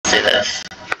do this.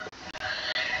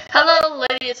 Hello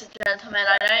ladies and gentlemen,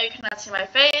 I know you cannot see my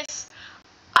face.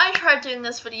 I tried doing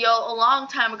this video a long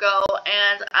time ago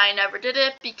and I never did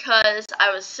it because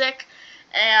I was sick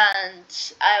and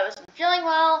I wasn't feeling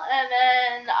well, and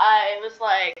then I was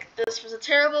like, this was a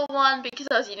terrible one because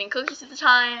I was eating cookies at the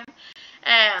time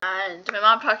and my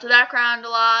mom talked to the background a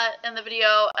lot in the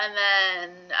video, and then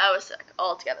I was sick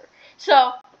altogether.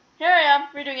 So here I am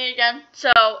redoing it again,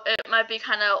 so it might be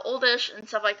kind of oldish and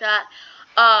stuff like that.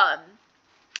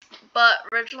 But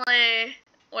originally,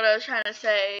 what I was trying to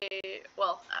say,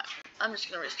 well, I'm just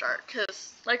gonna restart,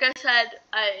 because, like I said,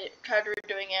 I tried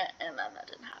redoing it, and then that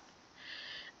didn't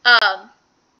happen.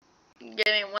 Give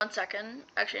me 1 second.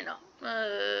 Actually, no.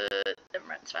 Never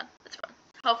mind, it's fine. It's fine.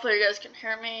 Hopefully you guys can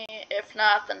hear me. If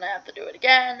not, then I have to do it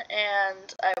again,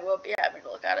 and I will be having to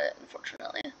look at it,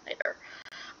 unfortunately, later.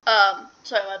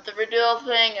 So I'm going to redo the whole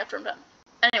thing after I'm done.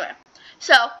 Anyway,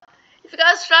 so, if you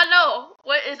guys do not know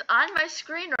what is on my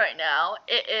screen right now,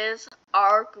 it is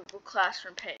our Google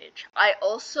Classroom page. I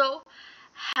also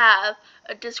have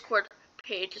a Discord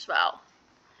page as well.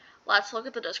 Let's look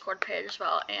at the Discord page as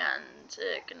well and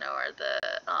ignore the,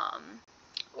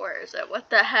 where is it?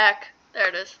 What the heck? There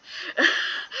it is.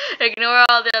 Ignore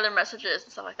all the other messages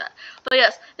and stuff like that. But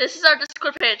yes, this is our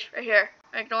Discord page right here.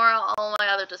 Ignore all my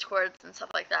other Discords and stuff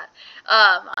like that.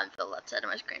 On the left side of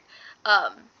my screen.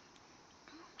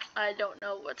 I don't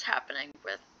know what's happening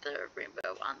with the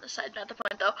rainbow on the side. Not the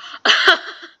point though.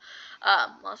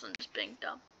 Unless I'm just being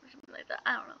dumb or something like that.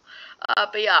 I don't know.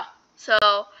 But yeah. So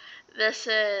this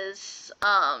is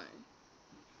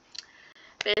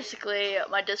basically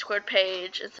my Discord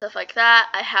page and stuff like that.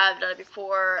 I have done it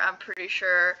before. I'm pretty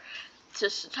sure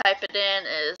just to type it in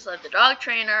is like the dog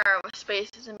trainer with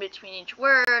spaces in between each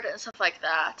word and stuff like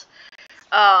that.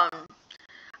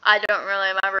 I don't really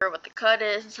remember what the code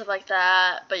is and stuff like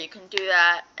that, but you can do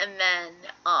that. And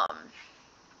then,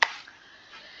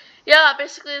 yeah,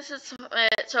 basically this is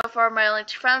it so far. My only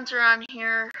 2 friends are on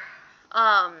here.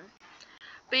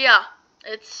 But yeah,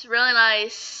 it's really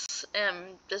nice, and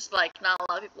just like not a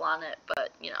lot of people on it, but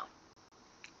you know,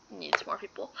 needs more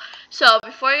people. So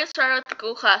before you get started with the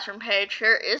Google Classroom page,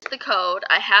 here is the code.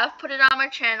 I have put it on my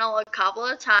channel a couple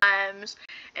of times,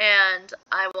 and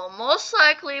I will most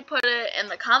likely put it in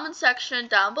the comment section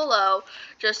down below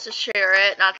just to share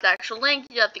it. Not the actual link.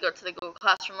 You have to go to the Google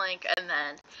Classroom link and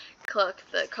then click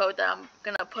the code that I'm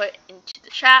gonna put into the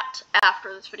chat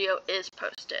after this video is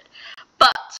posted.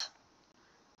 But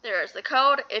there is the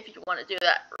code if you want to do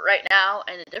that right now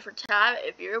in a different tab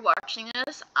if you're watching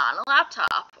this on a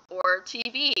laptop or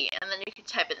TV, and then you can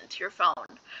type it into your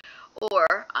phone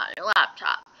or on your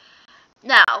laptop.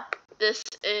 Now, this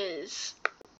is,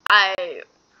 I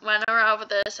went around with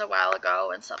this a while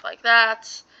ago and stuff like that,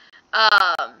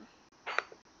 and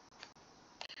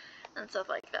stuff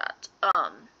like that.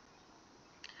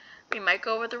 We might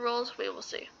go over the rules, we will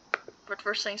see. But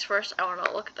first things first, I want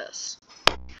to look at this.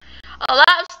 A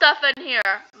lot of stuff in here.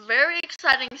 Very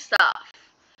exciting stuff.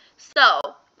 So,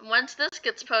 once this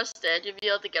gets posted, you'll be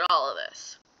able to get all of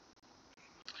this.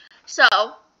 So,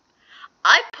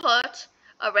 I put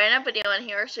a random video in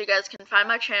here so you guys can find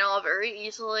my channel very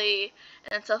easily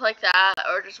and stuff like that,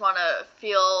 or just want to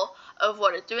feel of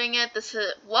what it's doing it. This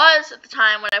was, at the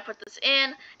time when I put this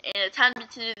in and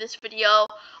attempted to do this video,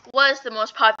 was the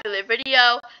most popular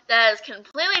video. That has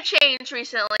completely changed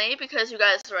recently because you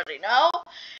guys already know.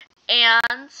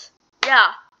 And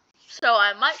yeah, so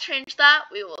I might change that.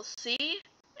 We will see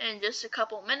in just a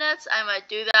couple minutes. I might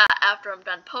do that after I'm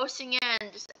done posting it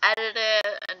and just edit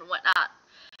it and whatnot.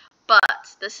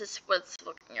 But this is what's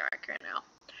looking like right now.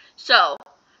 So,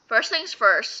 first things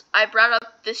first, I brought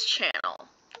up this channel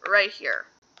right here.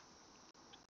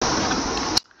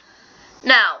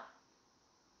 Now,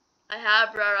 I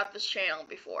have brought up this channel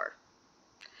before.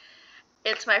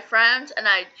 It's my friend, and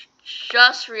I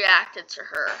just reacted to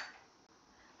her.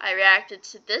 I reacted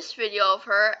to this video of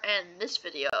her and this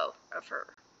video of her.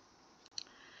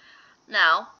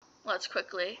 Now, let's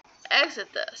quickly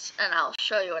exit this, and I'll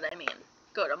show you what I mean.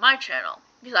 Go to my channel,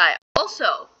 because I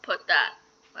also put that,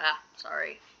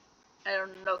 sorry, I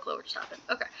don't know clue what just happened.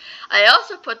 Okay, I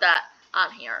also put that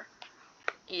on here,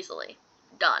 easily,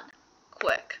 done,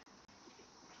 quick,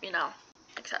 you know,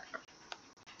 etc.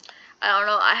 I don't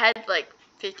know, I had like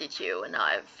 52 and now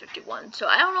I have 51, so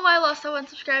I don't know why I lost that 1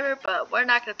 subscriber, but we're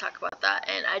not going to talk about that,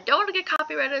 and I don't want to get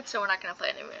copyrighted, so we're not going to play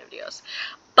any of my videos.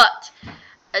 But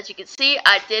as you can see,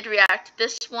 I did react to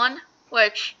this one,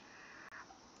 which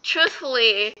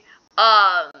truthfully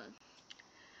I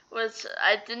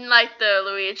didn't like the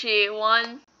Luigi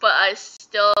one, but I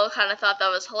still kind of thought that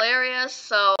was hilarious,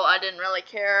 so I didn't really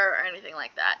care or anything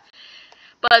like that.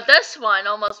 But this one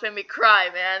almost made me cry,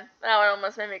 man. That one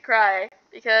almost made me cry.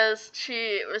 Because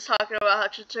she was talking about how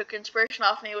she took inspiration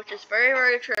off me, which is very,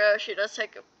 very true. She does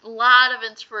take a lot of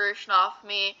inspiration off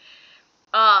me.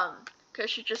 Because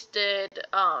she just did,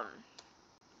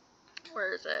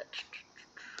 where is it?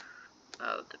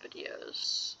 Oh, the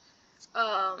videos.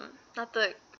 Not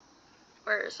the,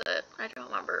 where is it? I don't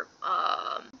remember.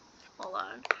 Hold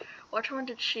on. Which one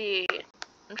did she,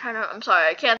 I'm sorry,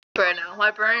 I can't think right now.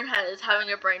 My brain is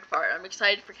having a brain fart. I'm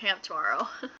excited for camp tomorrow.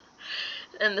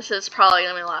 And this is probably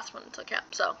going to be the last one until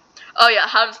camp, so. Oh yeah,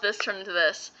 how does this turn into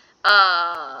this?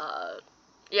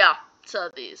 Yeah, so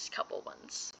these couple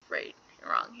ones right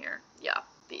wrong here. Yeah,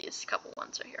 these couple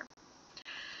ones right here.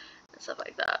 And stuff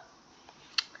like that.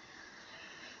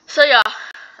 So yeah,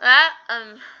 that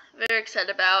I'm very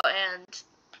excited about, and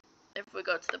if we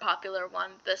go to the popular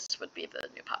one, this would be the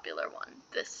new popular one.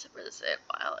 This was it,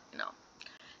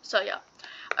 So yeah.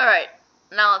 Alright,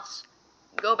 now let's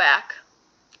go back.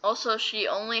 Also, she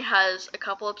only has a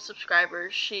couple of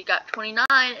subscribers. She got 29,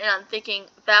 and I'm thinking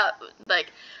that,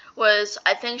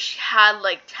 I think she had,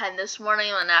 10 this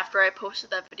morning, and after I posted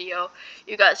that video,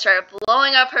 you guys started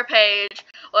blowing up her page,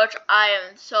 which I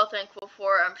am so thankful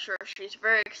for. I'm sure she's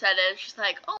very excited. She's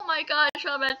like, oh my gosh,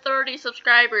 I'm at 30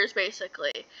 subscribers,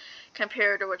 basically,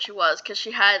 compared to what she was, because she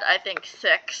had, I think,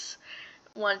 6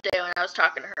 one day when I was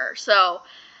talking to her. So,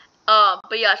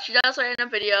 but yeah, she does random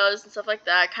videos and stuff like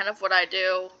that, kind of what I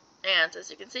do, and as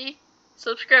you can see,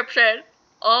 subscription,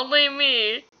 only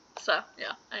me, so,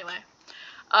 yeah, anyway,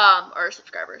 or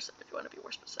subscribers, if you want to be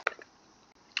more specific.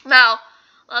 Now,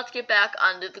 let's get back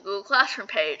onto the Google Classroom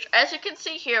page. As you can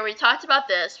see here, we talked about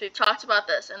this, we've talked about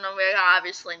this, and then we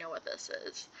obviously know what this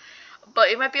is,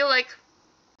 but you might be like,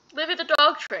 Livy the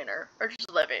dog trainer, or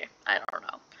just Livy, I don't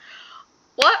know.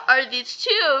 What are these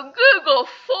 2 Google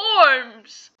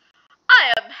Forms?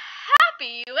 I am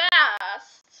happy you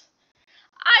asked.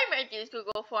 I made these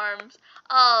Google Forms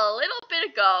a little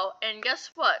bit ago, and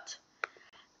guess what?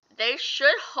 They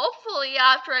should hopefully,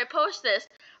 after I post this,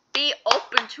 be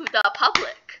open to the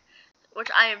public, which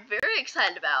I am very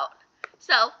excited about.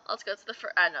 So, let's go to the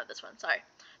first, no, this one, sorry.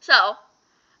 So,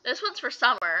 this one's for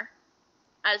summer,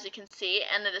 as you can see,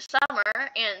 and it is summer,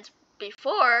 and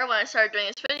before, when I started doing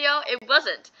this video, it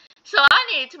wasn't. So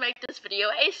I need to make this video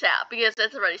ASAP, because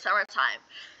it's already summertime.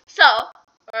 So,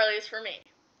 or at least for me.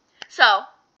 So,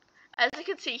 as you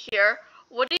can see here,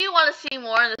 what do you want to see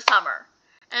more in the summer?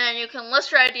 And you can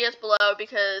list your ideas below,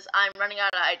 because I'm running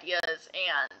out of ideas,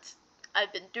 and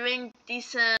I've been doing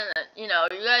decent, you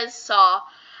guys saw,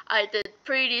 I did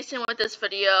pretty decent with this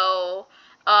video,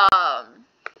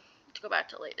 to go back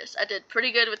to latest. I did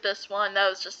pretty good with this one. That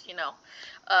was just,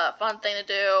 a fun thing to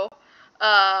do.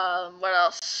 What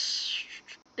else?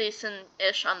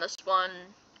 Decent-ish on this one.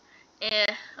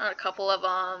 On a couple of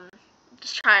them.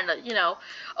 Just trying to,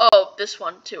 oh, this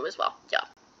one too as well. Yeah.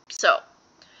 So,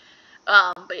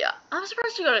 but yeah. I'm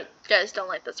surprised you guys don't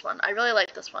like this one. I really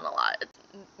like this one a lot. It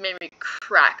made me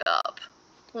crack up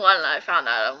when I found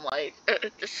out. I'm like,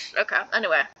 okay.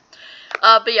 Anyway.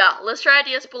 But yeah, list your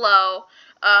ideas below.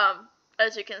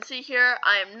 As you can see here,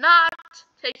 I am not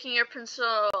taking your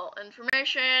personal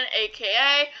information,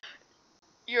 aka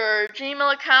your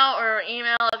Gmail account or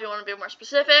email if you want to be more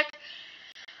specific.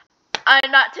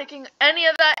 I'm not taking any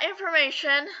of that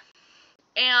information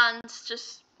and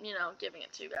just, giving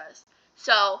it to you guys.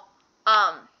 So,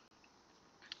 but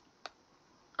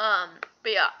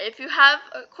yeah, if you have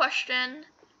a question,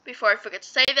 before I forget to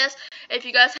say this, if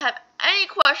you guys have any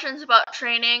questions about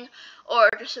training, or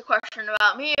just a question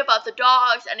about me, about the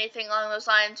dogs, anything along those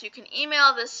lines, you can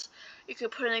email this, you can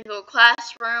put it in Google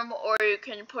Classroom, or you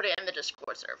can put it in the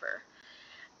Discord server.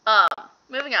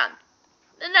 Moving on.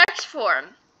 The next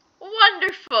form.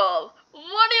 Wonderful!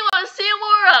 What do you want to see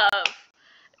more of?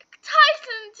 Ties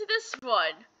into this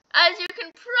one, as you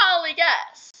can probably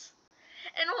guess.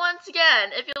 And once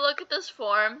again, if you look at this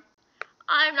form,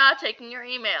 I'm not taking your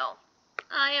email.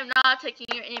 I am not taking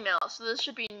your email, so there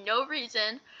should be no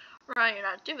reason why you're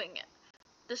not doing it.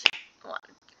 This one.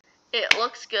 It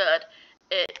looks good.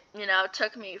 It,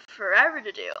 took me forever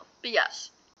to do. But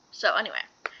yes. So anyway,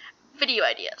 video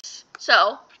ideas.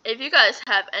 So, if you guys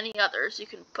have any others, you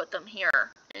can put them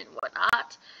here and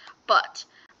whatnot. But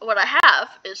what I have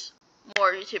is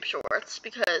more YouTube shorts,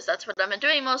 because that's what I've been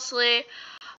doing mostly.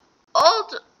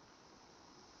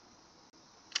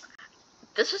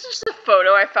 This is just a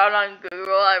photo I found on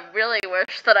Google. I really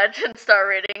wish that I didn't start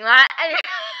reading that.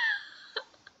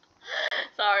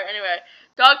 Sorry, anyway.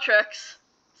 Dog tricks.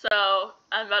 So,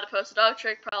 I'm about to post a dog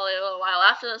trick probably a little while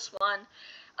after this one.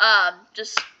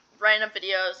 Just random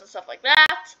videos and stuff like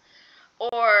that.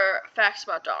 Or facts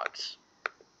about dogs.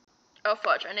 Oh,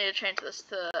 fudge. I need to change this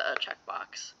to a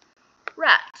checkbox.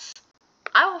 Rats.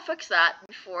 I will fix that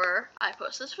before I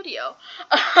post this video.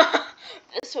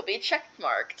 This will be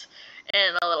checkmarked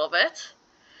in a little bit.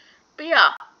 But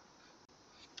yeah.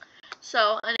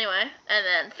 So, anyway. And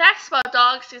then facts about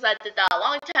dogs, because I did that a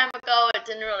long time ago. It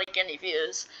didn't really get any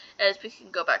views. As we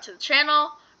can go back to the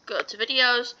channel, go to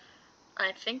videos.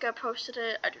 I think I posted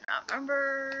it. I do not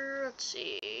remember. Let's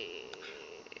see.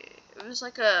 It was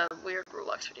like a weird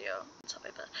Roblox video and stuff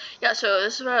like that. Yeah, so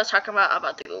this is what I was talking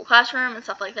about the Google Classroom and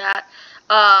stuff like that.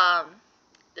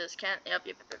 This can't, yep.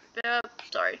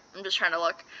 Sorry, I'm just trying to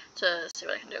look to see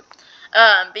what I can do.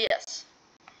 But yes.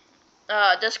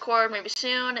 Discord maybe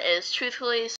soon is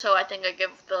Truthfully, so I think I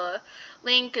give the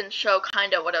link and show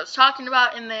kind of what I was talking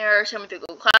about in there. Same with the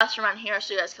Google Classroom on here,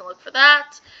 so you guys can look for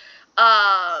that.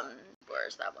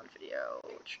 Where's that one video?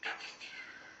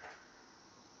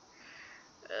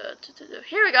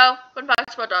 Here we go. Fun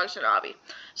facts about dogs and hobby.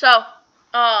 So,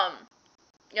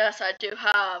 yes, I do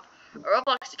have a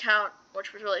Roblox account,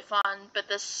 which was really fun, but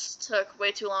this took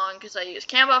way too long because I used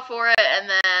Canva for it, and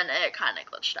then it kind of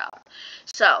glitched out.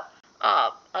 So,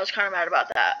 I was kind of mad about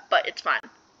that, but it's fine.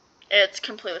 It's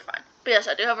completely fine. But yes,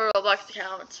 I do have a Roblox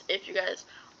account. If you guys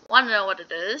want to know what it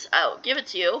is, I will give it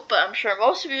to you, but I'm sure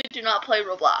most of you do not play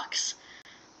Roblox.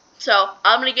 So,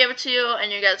 I'm going to give it to you,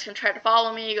 and you guys can try to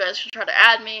follow me. You guys can try to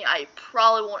add me. I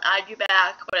probably won't add you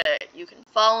back, but you can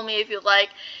follow me if you'd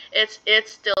like. It's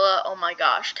still a, oh my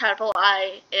gosh, capital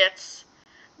I, it's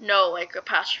no, like,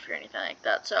 apostrophe or anything like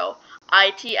that. So,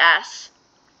 ITS,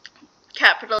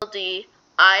 capital D,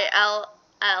 ILL,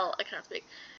 I cannot speak,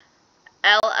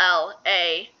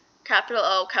 LLA, capital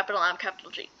O, capital M,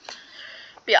 capital G.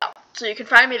 But yeah, so you can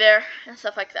find me there and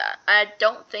stuff like that. I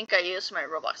don't think I used my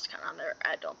Roblox account on there.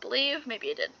 I don't believe.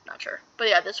 Maybe I did. Not sure. But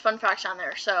yeah, there's fun facts on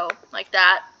there. So, like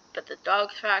that. But the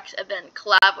dog facts. And then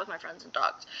collab with my friends and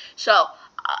dogs. So,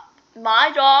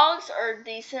 my dogs are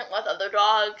decent with other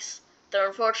dogs. They're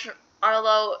unfortunate.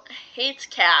 Arlo hates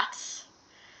cats.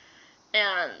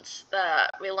 And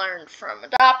that we learned from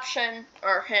adoption.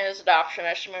 Or his adoption,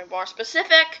 I should be more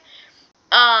specific.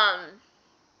 And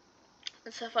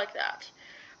stuff like that.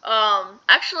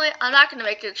 Actually, I'm not going to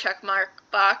make it a check mark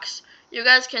box. You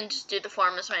guys can just do the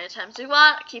form as many times as you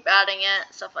want, keep adding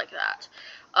it, stuff like that.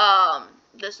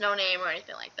 There's no name or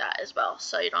anything like that as well,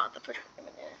 so you don't have to put your name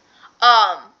in it.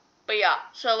 But yeah,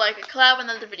 so like a collab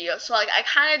and another video. So like I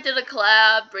kind of did a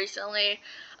collab recently,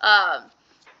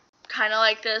 kind of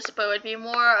like this, but it would be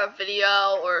more a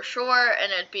video or short,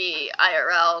 and it'd be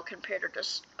IRL compared to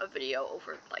just a video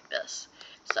over like this.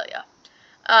 So yeah.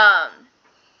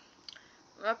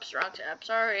 Oops, wrong tab,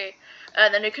 sorry.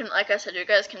 And then you can, like I said, you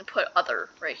guys can put other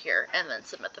right here and then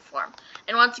submit the form.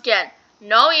 And once again,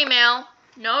 no email,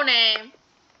 no name,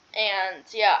 and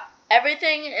yeah,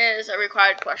 everything is a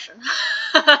required question.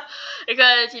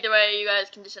 Because either way, you guys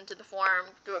can just enter the form,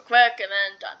 do it quick, and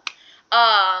then done.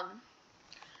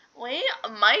 We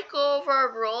might go over our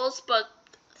rules, but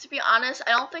to be honest, I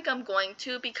don't think I'm going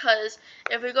to, because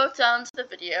if we go down to the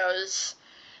videos,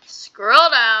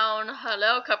 scroll down.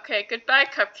 Hello, Cupcake. Goodbye,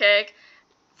 Cupcake.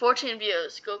 14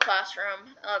 views. Google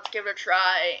Classroom. Let's give it a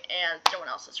try. And no one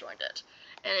else has joined it.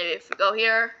 And if we go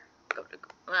here, go to,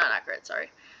 not great, sorry.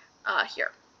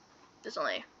 Here. There's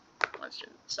only one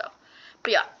student, so.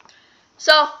 But yeah.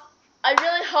 So, I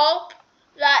really hope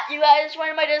that you guys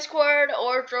join my Discord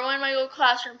or join my Google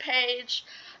Classroom page.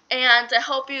 And I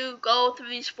hope you go through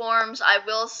these forms. I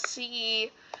will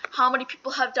see how many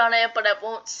people have done it, but I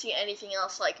won't see anything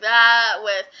else like that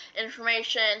with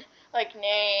information like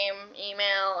name,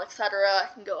 email, etc. I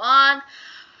can go on.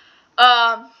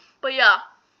 But yeah,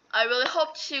 I really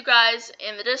hope to see you guys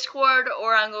in the Discord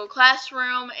or on Google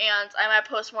Classroom, and I might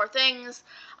post more things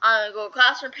on the Google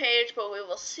Classroom page, but we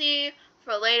will see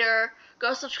for later.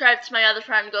 Go subscribe to my other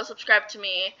friend, go subscribe to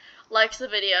me, like the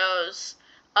videos.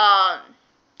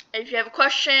 If you have a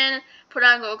question, put it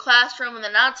on Google Classroom in the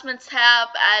announcements tab.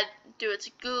 Do it to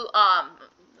Google,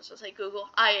 Google,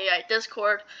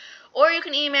 Discord, or you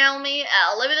can email me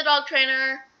at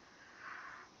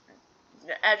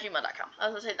olivia_the_dog_trainer@gmail.com. I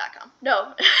was gonna say .com.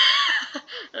 No,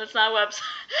 that's not a website.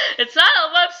 It's not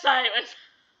a website. It's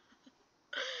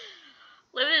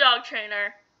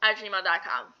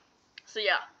olivia_the_dog_trainer@gmail.com. So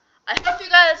yeah, I hope you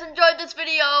guys enjoyed this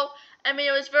video. I mean,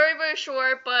 it was very, very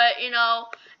short, but, you know,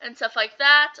 and stuff like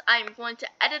that. I'm going to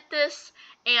edit this,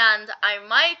 and I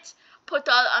might put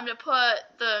I'm going to put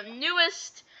the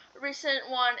newest recent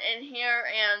one in here,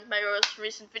 and my most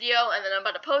recent video, and then I'm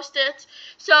about to post it.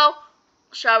 So,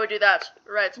 shall we do that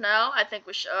right now? I think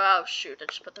we should. Oh, shoot, I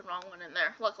just put the wrong one in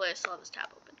there. Luckily, I still have this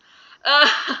tab open.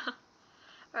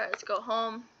 Alright, let's go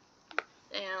home.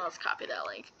 And let's copy that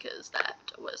link because that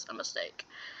was a mistake.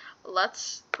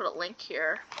 Let's put a link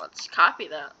here. Let's copy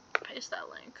that, paste that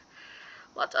link.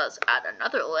 Let us add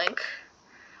another link.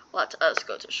 Let us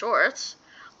go to shorts.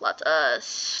 Let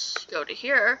us go to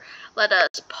here. Let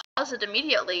us pause it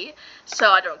immediately so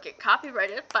I don't get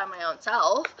copyrighted by my own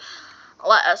self.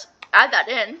 Let us add that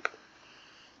in.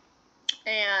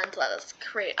 And let us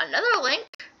create another link.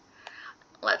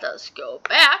 Let us go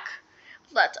back.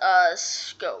 Let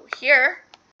us go here.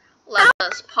 Let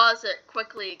us pause it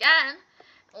quickly again.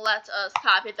 Let us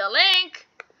copy the link.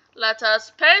 Let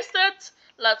us paste it.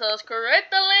 Let us create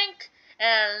the link.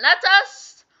 And let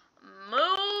us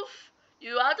move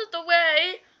you out of the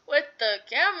way with the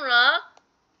camera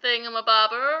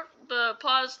thingamabobber, the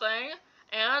pause thing,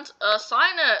 and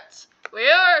assign it. We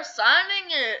are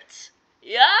assigning it.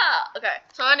 Yeah. Okay.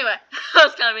 So anyway, I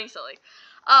was kind of being silly.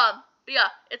 But yeah,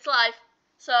 it's live.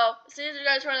 So as soon as you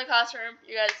guys are in the classroom,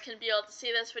 you guys can be able to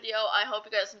see this video. I hope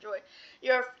you guys enjoy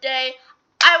your day.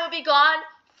 I will be gone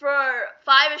for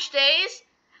 5-ish days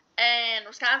in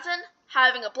Wisconsin,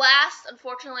 having a blast.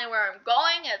 Unfortunately, where I'm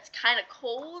going, it's kind of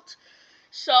cold.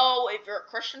 So if you're a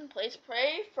Christian, please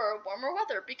pray for warmer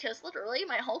weather, because literally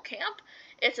my whole camp,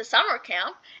 it's a summer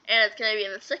camp, and it's going to be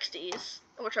in the 60s,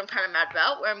 which I'm kind of mad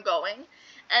about, where I'm going.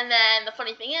 And then the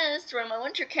funny thing is, during my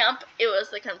winter camp, it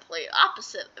was the complete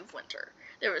opposite of winter.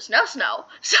 There was no snow,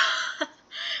 so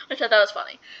which I thought was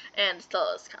funny, and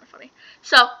still is kind of funny.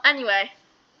 So anyway,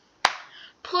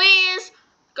 please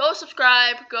go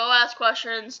subscribe, go ask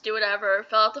questions, do whatever,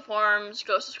 fill out the forms,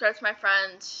 go subscribe to my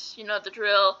friends, you know the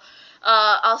drill.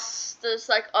 There's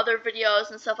like other videos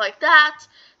and stuff like that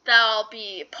I'll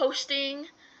be posting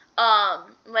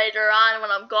later on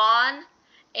when I'm gone,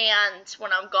 and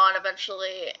when I'm gone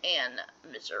eventually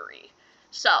in Missouri.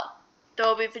 So there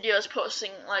will be videos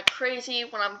posting like crazy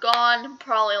when I'm gone,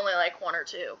 probably only like 1 or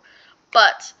 2,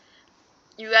 but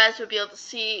you guys will be able to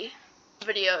see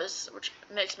videos, which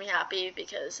makes me happy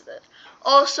because of it.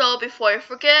 Also, before I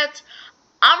forget,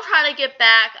 I'm trying to get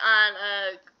back on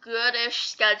a goodish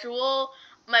schedule.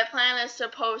 My plan is to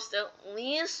post at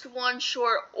least 1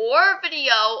 short or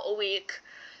video a week.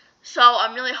 So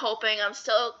I'm really hoping. I'm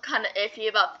still kind of iffy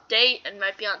about the date. It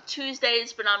might be on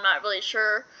Tuesdays, but I'm not really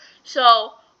sure.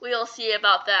 So we'll see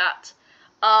about that.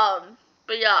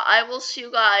 But yeah, I will see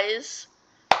you guys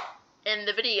in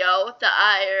the video that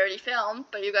I already filmed,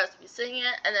 but you guys will be seeing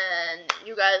it, and then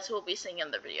you guys will be seeing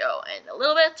the video in a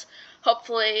little bit,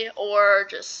 hopefully, or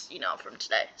just, from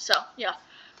today. So, yeah.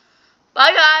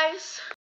 Bye, guys!